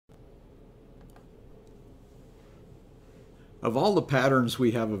Of all the patterns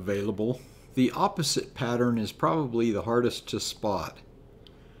we have available, the opposite pattern is probably the hardest to spot.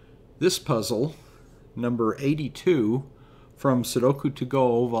 This puzzle, number 82, from Sudoku to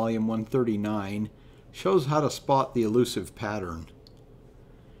Go, volume 139, shows how to spot the elusive pattern.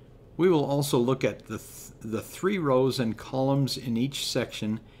 We will also look at the three rows and columns in each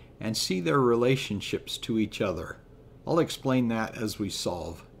section and see their relationships to each other. I'll explain that as we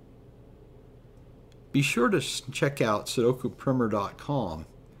solve. Be sure to check out sudokuprimer.com.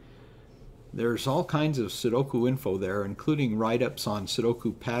 There's all kinds of Sudoku info there, including write-ups on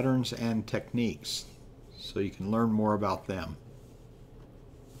Sudoku patterns and techniques, so you can learn more about them.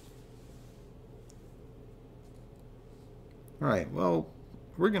 All right, well,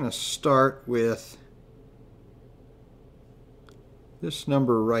 we're going to start with this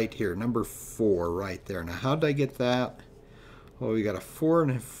number right here, number 4 right there. Now, how did I get that? Well, we got a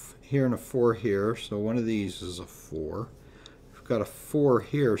 4 here and a 4 here, so one of these is a 4. We've got a 4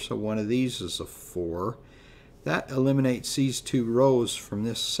 here, so one of these is a 4. That eliminates these two rows from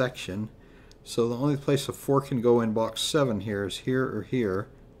this section, so the only place a 4 can go in box 7 here is here or here,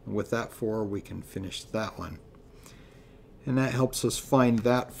 and with that 4 we can finish that one. And that helps us find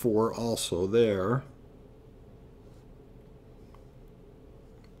that 4 also there.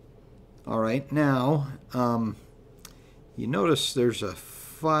 Alright, now you notice there's a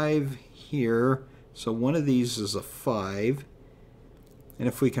 5 here, so one of these is a 5. And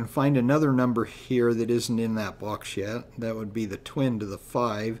if we can find another number here that isn't in that box yet, that would be the twin to the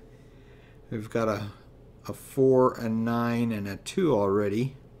 5. We've got a 4, a 9, and a 2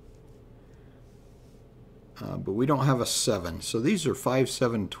 already. But we don't have a 7. So these are 5,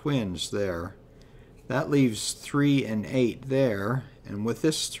 7 twins there. That leaves 3 and 8 there. And with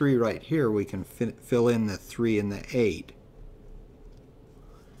this 3 right here, we can fill in the 3 and the 8.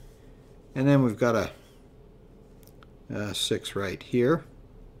 And then we've got a 6 right here.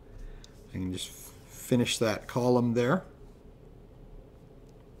 I can just finish that column there.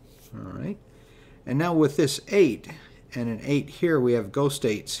 All right. And now with this 8 and an 8 here, we have ghost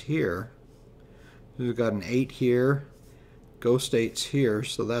 8s here. We've got an 8 here, ghost 8s here,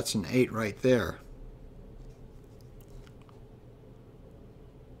 so that's an 8 right there.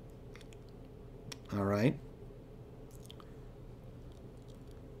 All right.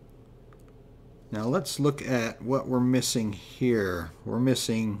 Now let's look at what we're missing here. We're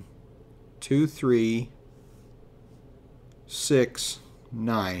missing 2, 3, 6,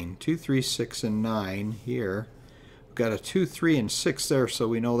 9. 2, 3, 6, and 9 here. We've got a 2, 3, and 6 there, so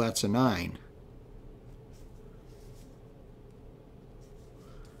we know that's a 9.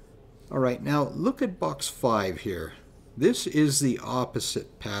 All right, now look at box 5 here. This is the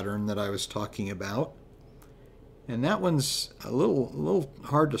opposite pattern that I was talking about. And that one's a little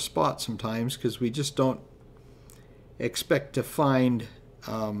hard to spot sometimes because we just don't expect to find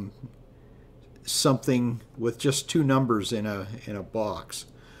something with just two numbers in a box.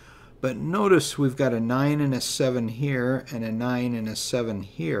 But notice we've got a 9 and a 7 here and a 9 and a 7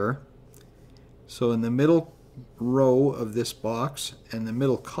 here. So in the middle row of this box and the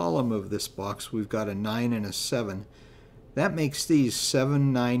middle column of this box, we've got a 9 and a 7. That makes these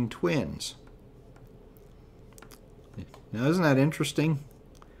 7, 9 twins. Now, isn't that interesting?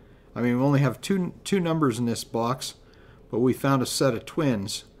 I mean, we only have two numbers in this box, but we found a set of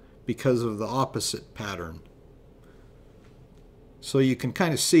twins because of the opposite pattern. So you can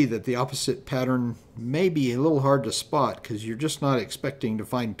kind of see that the opposite pattern may be a little hard to spot because you're just not expecting to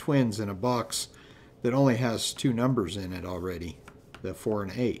find twins in a box that only has two numbers in it already, the 4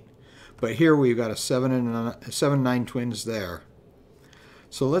 and 8. But here we've got a 7, 9 twins there.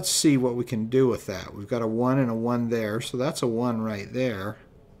 So let's see what we can do with that. We've got a 1 and a 1 there, so that's a 1 right there.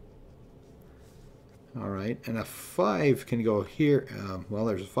 All right, and a 5 can go here. Well,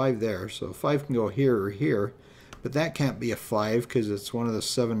 there's a 5 there, so a 5 can go here or here. But that can't be a 5 because it's one of the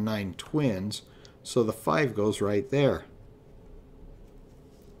 7, 9 twins. So the 5 goes right there.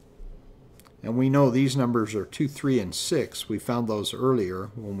 And we know these numbers are 2, 3, and 6. We found those earlier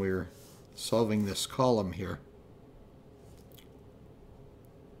when we were solving this column here.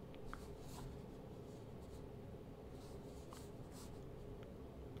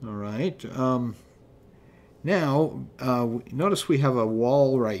 All right. Now, notice we have a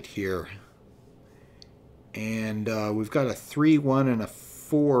wall right here. And we've got a 3, 1, and a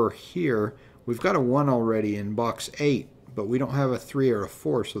 4 here. We've got a 1 already in box 8, but we don't have a 3 or a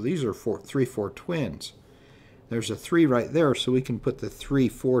 4, so these are 3, 4 twins. There's a 3 right there, so we can put the 3,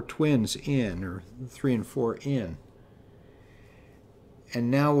 4 twins in, or 3 and 4 in.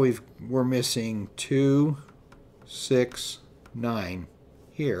 And now we're missing 2, 6, 9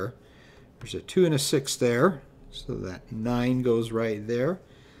 here. There's a 2 and a 6 there, So that 9 goes right there.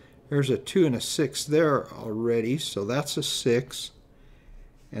 There's a 2 and a 6 there already, so that's a 6,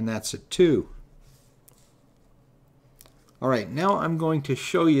 and that's a 2. All right, now I'm going to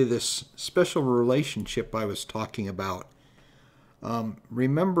show you this special relationship I was talking about.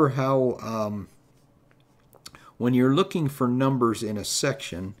 Remember how when you're looking for numbers in a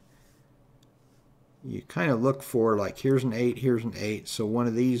section, you kind of look for, like, here's an 8, here's an 8, so one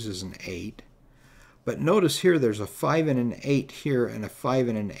of these is an 8. But notice here there's a 5 and an 8 here and a 5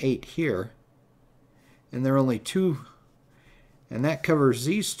 and an 8 here. And there are only two, and that covers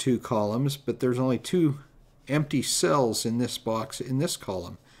these two columns, but there's only two empty cells in this box in this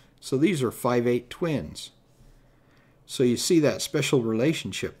column. So these are 5, 8 twins. So you see that special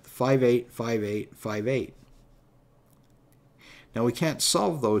relationship, 5, 8, 5, 8, 5, 8. Now we can't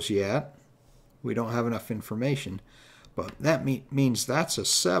solve those yet. We don't have enough information, but that means that's a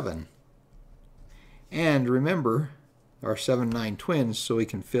 7. And remember, our 7, 9 twins, so we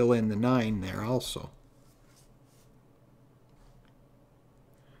can fill in the 9 there also.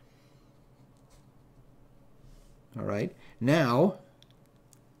 All right, now,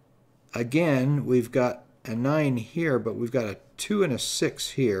 again, we've got a 9 here, but we've got a 2 and a 6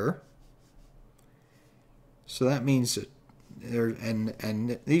 here. So that means that there,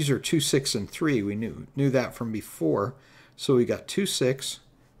 and these are 2, 6, and 3. We knew that from before. So we got 2, 6,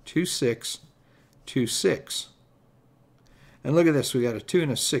 2, 6, 2, 6. And look at this, we got a 2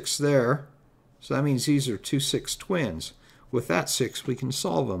 and a 6 there. So that means these are 2, 6 twins. With that 6, we can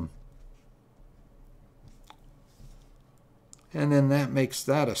solve them. And then that makes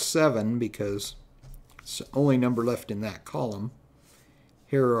that a 7 because it's the only number left in that column.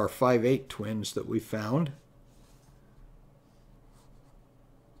 Here are our 5, 8 twins that we found.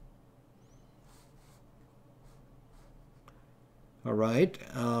 All right.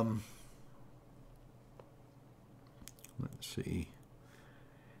 Let's see.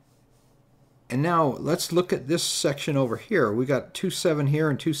 And now let's look at this section over here. We got 2, 7 here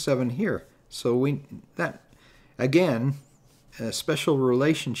and 2, 7 here. So that again, a special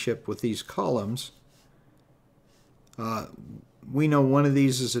relationship with these columns. We know one of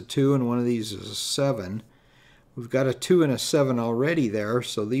these is a 2 and one of these is a 7. We've got a 2 and a 7 already there,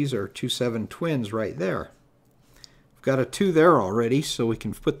 so these are 2, 7 twins right there. We've got a 2 there already, so we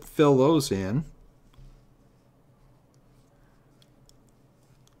can fill those in.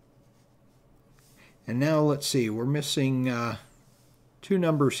 And now let's see, we're missing 2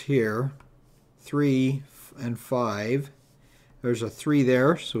 numbers here, 3 and 5. There's a 3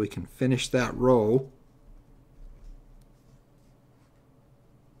 there, so we can finish that row.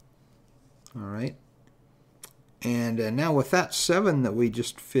 All right. And now with that 7 that we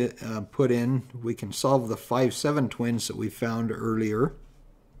just put in, we can solve the 5, 7 twins that we found earlier.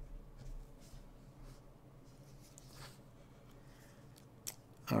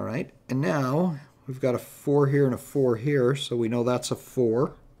 All right. And now we've got a 4 here and a 4 here, so we know that's a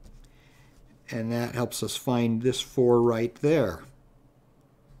 4. And that helps us find this 4 right there.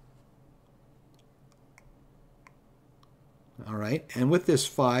 All right, and with this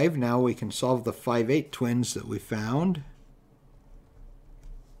 5, now we can solve the 5, 8 twins that we found.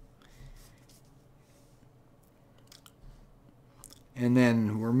 And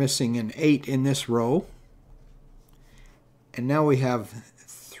then we're missing an 8 in this row. And now we have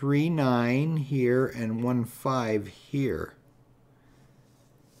 3, 9 here and 1, 5 here.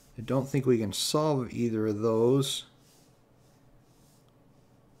 I don't think we can solve either of those.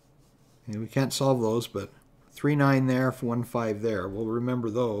 And we can't solve those, but 3, 9 there, 1, 5 there. We'll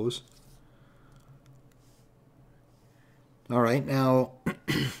remember those. All right, now,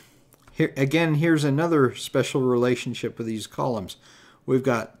 here again, here's another special relationship with these columns. We've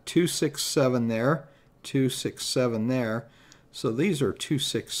got 2, 6, 7 there, 2, 6, 7 there. So these are 2,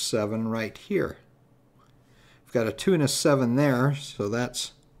 6, 7 right here. We've got a 2 and a 7 there, so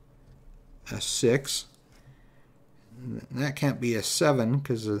that's a 6. And that can't be a 7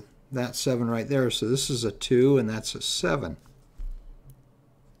 because that 7 right there. So this is a 2 and that's a 7.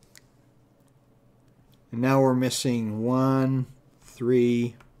 And now we're missing 1,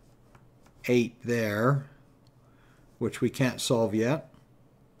 3, 8 there, which we can't solve yet.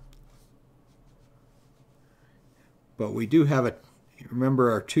 But we do have a, remember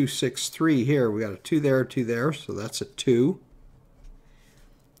our 2, 6, 3 here. We got a 2 there, so that's a 2.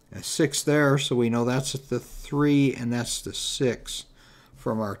 A 6 there, so we know that's the 3 and that's the 6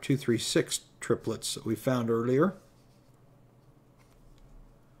 from our 2, 3, 6 triplets that we found earlier.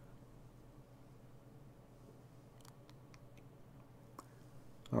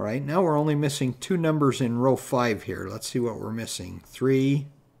 All right, now we're only missing 2 numbers in row 5 here. Let's see what we're missing. 3,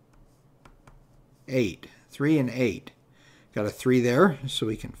 8. 3 and 8. Got a 3 there, so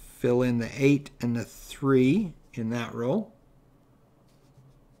we can fill in the 8 and the 3 in that row.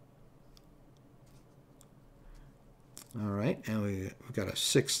 All right, and we've got a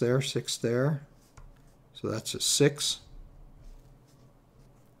 6 there, 6 there. So that's a 6.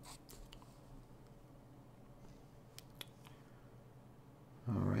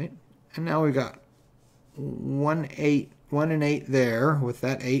 All right, and now we got 1 and 8 there. With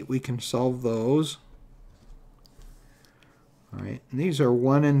that 8, we can solve those. All right, and these are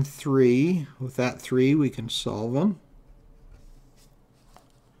 1 and 3. With that 3, we can solve them.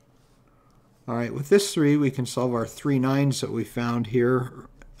 All right, with this 3, we can solve our 3 9s that we found here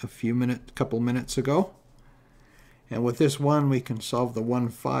a couple minutes ago. And with this 1, we can solve the 1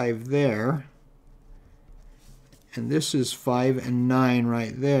 5 there. And this is 5 and 9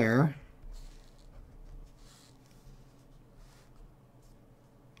 right there.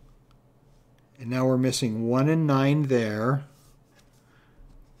 And now we're missing 1 and 9 there.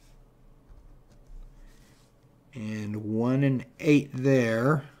 And 1 and 8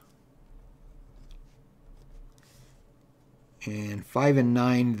 there. And 5 and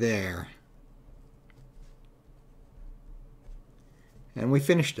 9 there. And we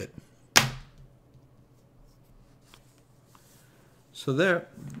finished it. So there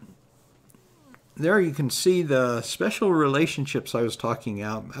you can see the special relationships I was talking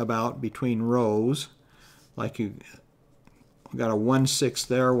about between rows. Like we got a 1 6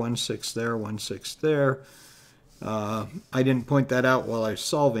 there, 1 6 there, 1 6 there. I didn't point that out while I was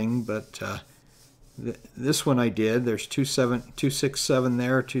solving, but this one I did. There's 2 6 7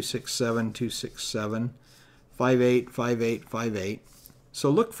 there, 2 6 7, 2 6 7, 5 8, 5 8, 5 8. So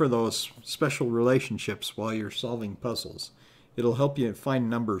look for those special relationships while you're solving puzzles. It'll help you find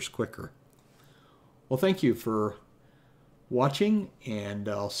numbers quicker. Well, thank you for watching, and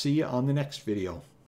I'll see you on the next video.